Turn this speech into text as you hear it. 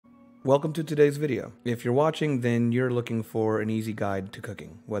Welcome to today's video. If you're watching, then you're looking for an easy guide to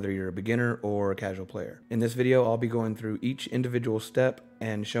cooking, whether you're a beginner or a casual player. In this video, I'll be going through each individual step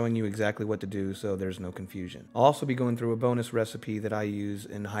and showing you exactly what to do so there's no confusion. I'll also be going through a bonus recipe that I use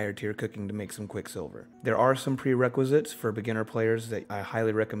in higher tier cooking to make some quicksilver. There are some prerequisites for beginner players that I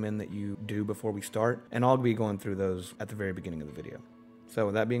highly recommend that you do before we start, and I'll be going through those at the very beginning of the video. So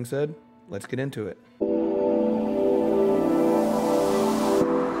with that being said, let's get into it.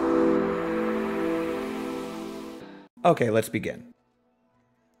 Okay, let's begin.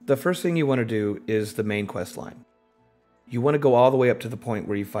 The first thing you want to do is the main quest line. You want to go all the way up to the point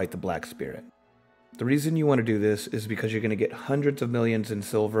where you fight the Black Spirit. The reason you want to do this is because you're going to get hundreds of millions in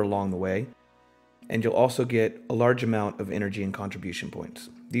silver along the way, and you'll also get a large amount of energy and contribution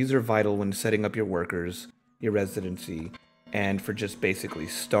points. These are vital when setting up your workers, your residency, and for just basically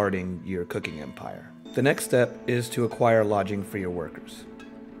starting your cooking empire. The next step is to acquire lodging for your workers.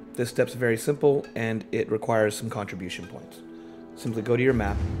 This step's very simple, and it requires some contribution points. Simply go to your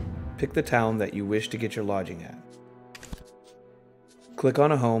map, pick the town that you wish to get your lodging at. Click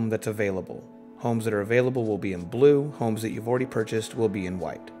on a home that's available. Homes that are available will be in blue, homes that you've already purchased will be in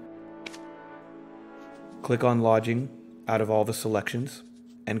white. Click on lodging out of all the selections,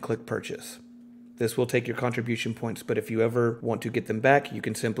 and click purchase. This will take your contribution points, but if you ever want to get them back, you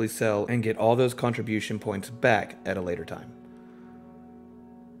can simply sell and get all those contribution points back at a later time.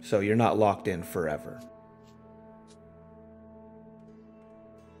 So you're not locked in forever.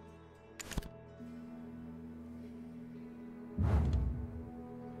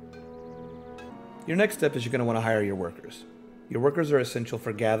 Your next step is you're going to want to hire your workers. Your workers are essential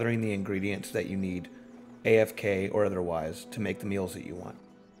for gathering the ingredients that you need, AFK or otherwise, to make the meals that you want.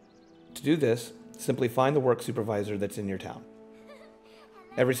 To do this, simply find the work supervisor that's in your town.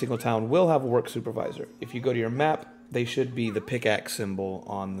 Every single town will have a work supervisor. If you go to your map, they should be the pickaxe symbol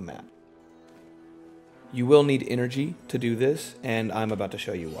on the map. You will need energy to do this, and I'm about to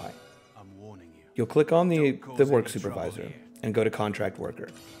show you why. I'm warning you. You'll click on the work supervisor and go to contract worker.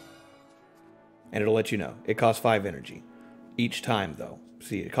 And it'll let you know. It costs 5 energy. Each time though.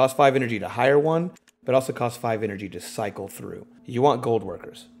 See, it costs 5 energy to hire one, but also costs 5 energy to cycle through. You want gold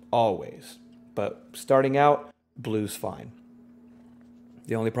workers, always. But starting out, blue's fine.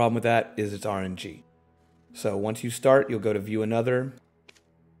 The only problem with that is it's RNG. So once you start, you'll go to view another,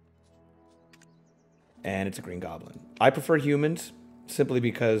 and it's a green goblin. I prefer humans simply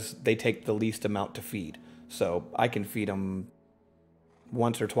because they take the least amount to feed. So I can feed them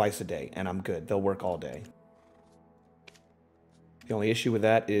once or twice a day, and I'm good. They'll work all day. The only issue with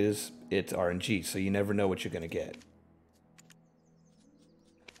that is it's RNG, so you never know what you're going to get.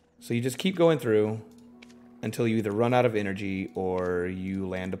 So you just keep going through until you either run out of energy or you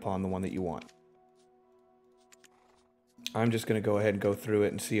land upon the one that you want. I'm just going to go ahead and go through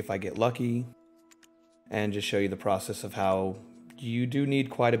it and see if I get lucky, and just show you the process of how you do need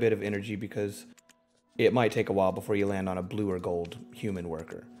quite a bit of energy because it might take a while before you land on a blue or gold human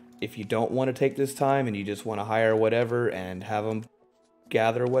worker. If you don't want to take this time and you just want to hire whatever and have them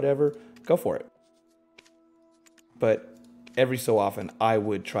gather whatever, go for it. But every so often, I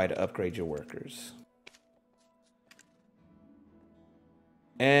would try to upgrade your workers.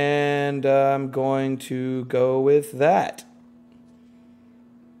 And I'm going to go with that.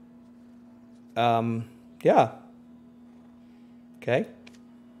 Yeah. Okay.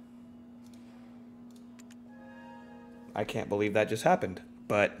 I can't believe that just happened,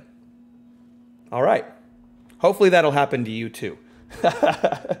 but all right. Hopefully that'll happen to you too.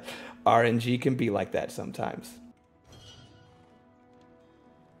 RNG can be like that sometimes.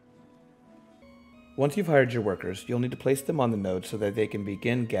 Once you've hired your workers, you'll need to place them on the node so that they can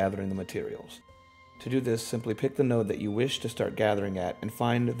begin gathering the materials. To do this, simply pick the node that you wish to start gathering at and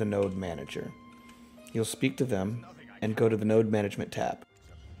find the node manager. You'll speak to them and go to the node management tab.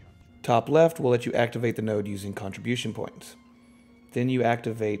 Top left will let you activate the node using contribution points. Then you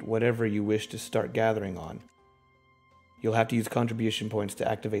activate whatever you wish to start gathering on. You'll have to use contribution points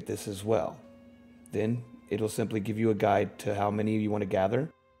to activate this as well. Then it'll simply give you a guide to how many you want to gather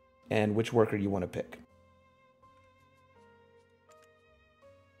and which worker you want to pick.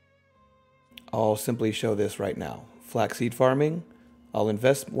 I'll simply show this right now. Flaxseed farming, I'll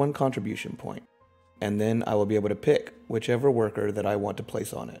invest 1 contribution point, and then I will be able to pick whichever worker that I want to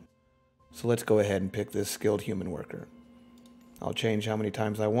place on it. So let's go ahead and pick this skilled human worker. I'll change how many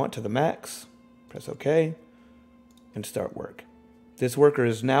times I want to the max, press OK, and start work. This worker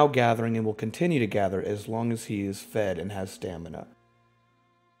is now gathering and will continue to gather as long as he is fed and has stamina.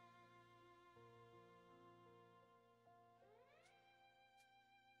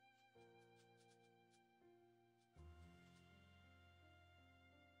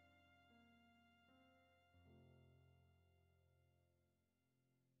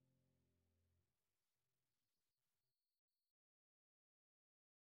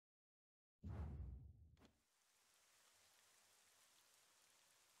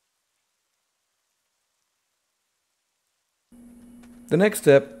 The next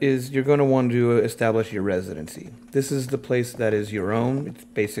step is you're going to want to establish your residency. This is the place that is your own. It's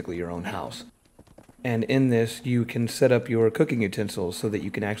basically your own house. And in this, you can set up your cooking utensils so that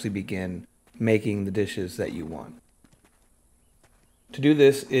you can actually begin making the dishes that you want. To do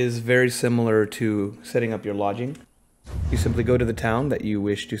this is very similar to setting up your lodging. You simply go to the town that you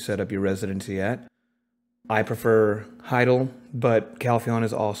wish to set up your residency at. I prefer Heidel, but Calpheon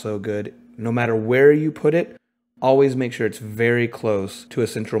is also good. No matter where you put it, always make sure it's very close to a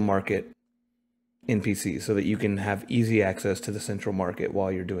central market NPC so that you can have easy access to the central market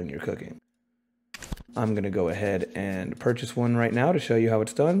while you're doing your cooking. I'm going to go ahead and purchase one right now to show you how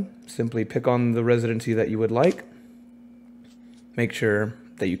it's done. Simply pick on the residency that you would like. Make sure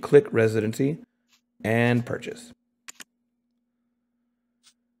that you click residency and purchase.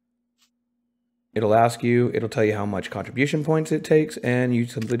 It'll ask you, it'll tell you how much contribution points it takes, and you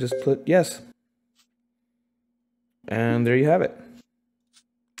simply just put yes. And there you have it.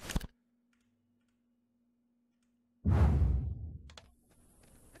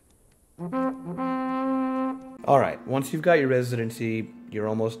 Alright, once you've got your residency, you're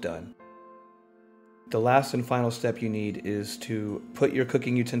almost done. The last and final step you need is to put your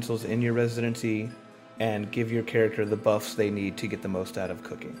cooking utensils in your residency and give your character the buffs they need to get the most out of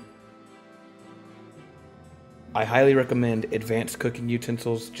cooking. I highly recommend advanced cooking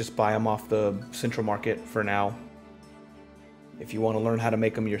utensils. Just buy them off the central market for now. If you want to learn how to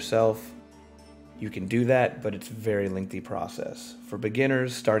make them yourself, you can do that, but it's a very lengthy process. For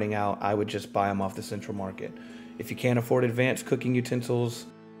beginners starting out, I would just buy them off the central market. If you can't afford advanced cooking utensils,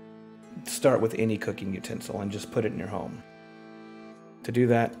 start with any cooking utensil and just put it in your home. To do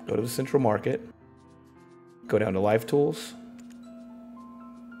that, go to the central market, go down to Life Tools,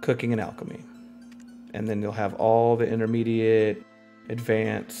 Cooking and Alchemy. And then you'll have all the intermediate,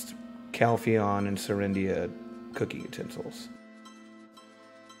 advanced, Calpheon, and Serendia cooking utensils.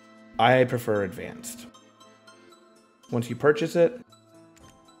 I prefer advanced. Once you purchase it,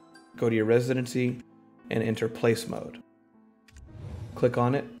 go to your residency and enter place mode. Click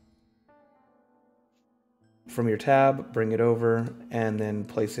on it. From your tab, bring it over, and then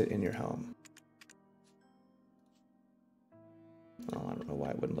place it in your home. Oh, I don't know why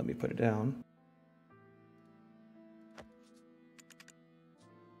it wouldn't let me put it down.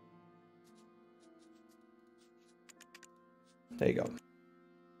 There you go.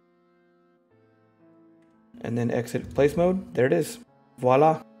 And then exit place mode. There it is.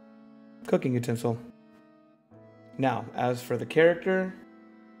 Voila. Cooking utensil. Now, as for the character,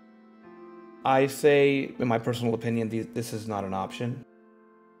 I say, in my personal opinion, this is not an option.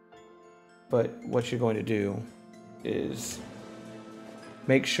 But what you're going to do is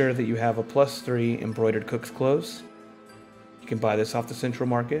make sure that you have a +3 embroidered cook's clothes. You can buy this off the central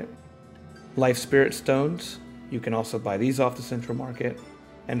market. Life spirit stones. You can also buy these off the central market.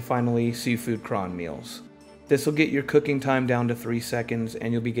 And finally, seafood cron meals. This will get your cooking time down to 3 seconds,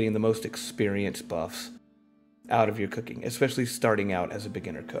 and you'll be getting the most experience buffs out of your cooking, especially starting out as a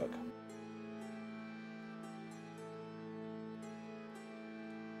beginner cook.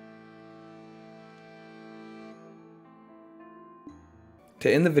 To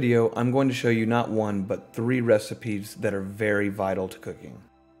end the video, I'm going to show you not one, but 3 recipes that are very vital to cooking.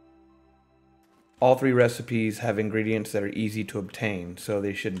 All 3 recipes have ingredients that are easy to obtain, so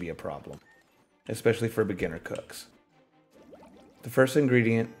they shouldn't be a problem, especially for beginner cooks. The first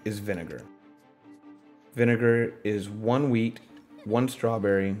ingredient is vinegar. Vinegar is 1 wheat, 1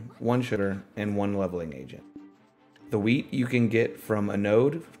 strawberry, 1 sugar, and 1 leveling agent. The wheat you can get from a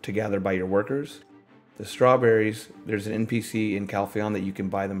node to gather by your workers. The strawberries, there's an NPC in Calpheon that you can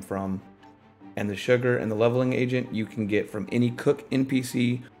buy them from. And the sugar and the leveling agent you can get from any cook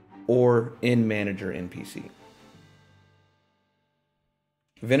NPC or in-manager NPC.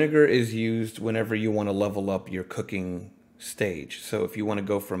 Vinegar is used whenever you want to level up your cooking stage. So if you want to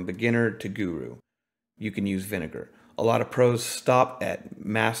go from beginner to guru, you can use vinegar. A lot of pros stop at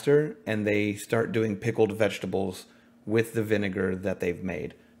master and they start doing pickled vegetables with the vinegar that they've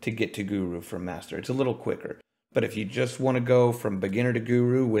made to get to guru from master. It's a little quicker. But if you just want to go from beginner to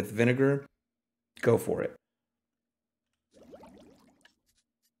guru with vinegar, go for it.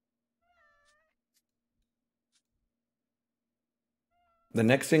 The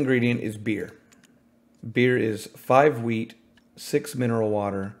next ingredient is beer. Beer is 5 wheat, 6 mineral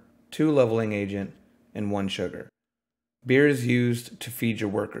water, 2 leveling agent, and 1 sugar. Beer is used to feed your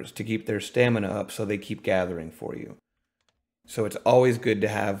workers, to keep their stamina up so they keep gathering for you. So it's always good to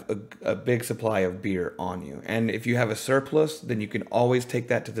have a big supply of beer on you. And if you have a surplus, then you can always take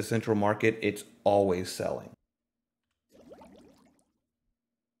that to the central market. It's always selling.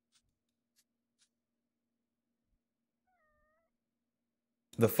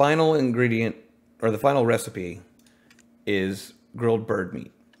 The final ingredient, or the final recipe, is grilled bird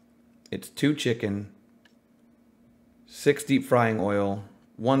meat. It's 2 chicken, 6 deep frying oil,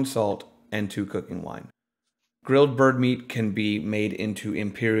 1 salt, and 2 cooking wine. Grilled bird meat can be made into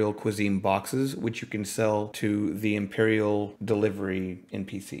Imperial Cuisine boxes, which you can sell to the Imperial Delivery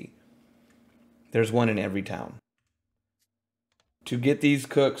NPC. There's one in every town. To get these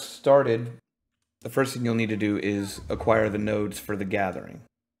cooks started, the first thing you'll need to do is acquire the nodes for the gathering.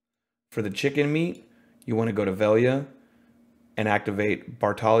 For the chicken meat, you want to go to Velia and activate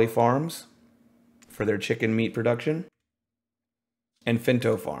Bartali Farms for their chicken meat production, and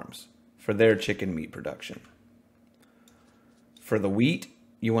Finto Farms for their chicken meat production. For the wheat,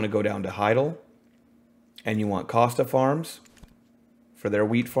 you want to go down to Heidel, and you want Costa Farms for their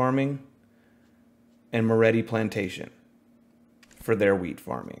wheat farming, and Moretti Plantation for their wheat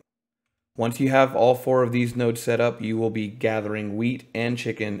farming. Once you have all 4 of these nodes set up, you will be gathering wheat and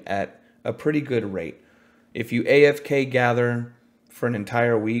chicken at a pretty good rate. If you AFK gather for an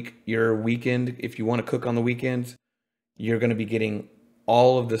entire week, your weekend, if you want to cook on the weekends, you're going to be getting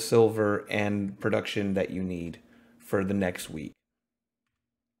all of the silver and production that you need for the next week.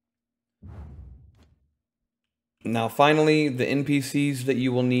 Now finally, the NPCs that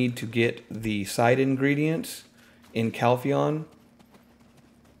you will need to get the side ingredients in Calpheon.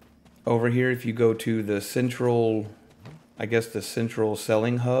 Over here, if you go to the central, I guess the central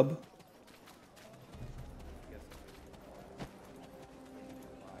selling hub,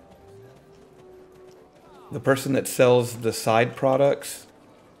 the person that sells the side products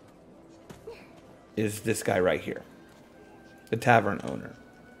is this guy right here, the tavern owner.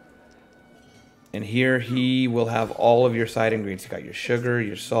 And here he will have all of your side ingredients. You got your sugar,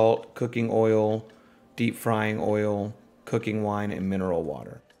 your salt, cooking oil, deep frying oil, cooking wine, and mineral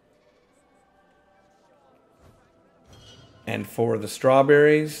water. And for the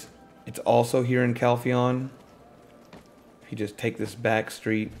strawberries, it's also here in Calpheon. If you just take this back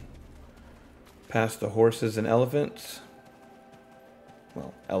street past the horses and elephants,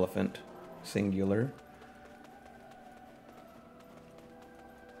 well, elephant, singular.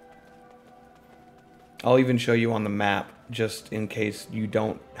 I'll even show you on the map, just in case you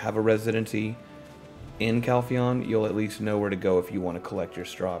don't have a residency in Calpheon, you'll at least know where to go if you want to collect your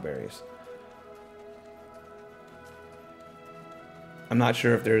strawberries. I'm not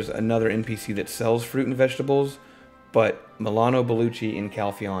sure if there's another NPC that sells fruit and vegetables, but Milano Bellucci in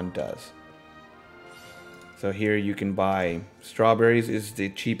Calpheon does. So here you can buy strawberries, is the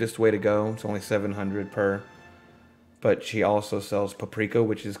cheapest way to go. It's only 700 per. But she also sells paprika,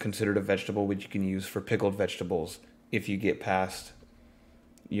 which is considered a vegetable which you can use for pickled vegetables if you get past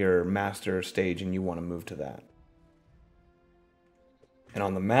your master stage and you want to move to that. And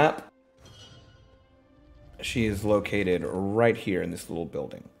on the map, she is located right here in this little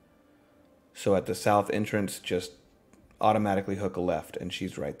building. So at the south entrance, just automatically hook a left and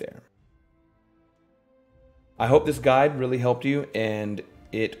she's right there. I hope this guide really helped you, and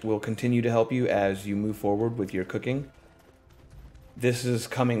it will continue to help you as you move forward with your cooking. This is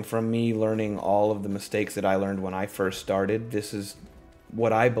coming from me learning all of the mistakes that I learned when I first started. This is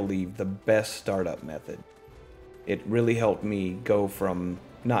what I believe the best startup method. It really helped me go from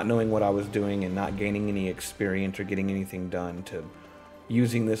not knowing what I was doing and not gaining any experience or getting anything done to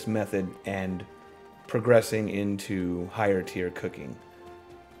using this method and progressing into higher tier cooking.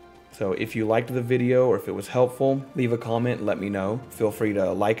 So if you liked the video or if it was helpful, leave a comment and let me know. Feel free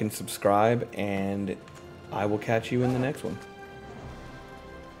to like and subscribe, and I will catch you in the next one.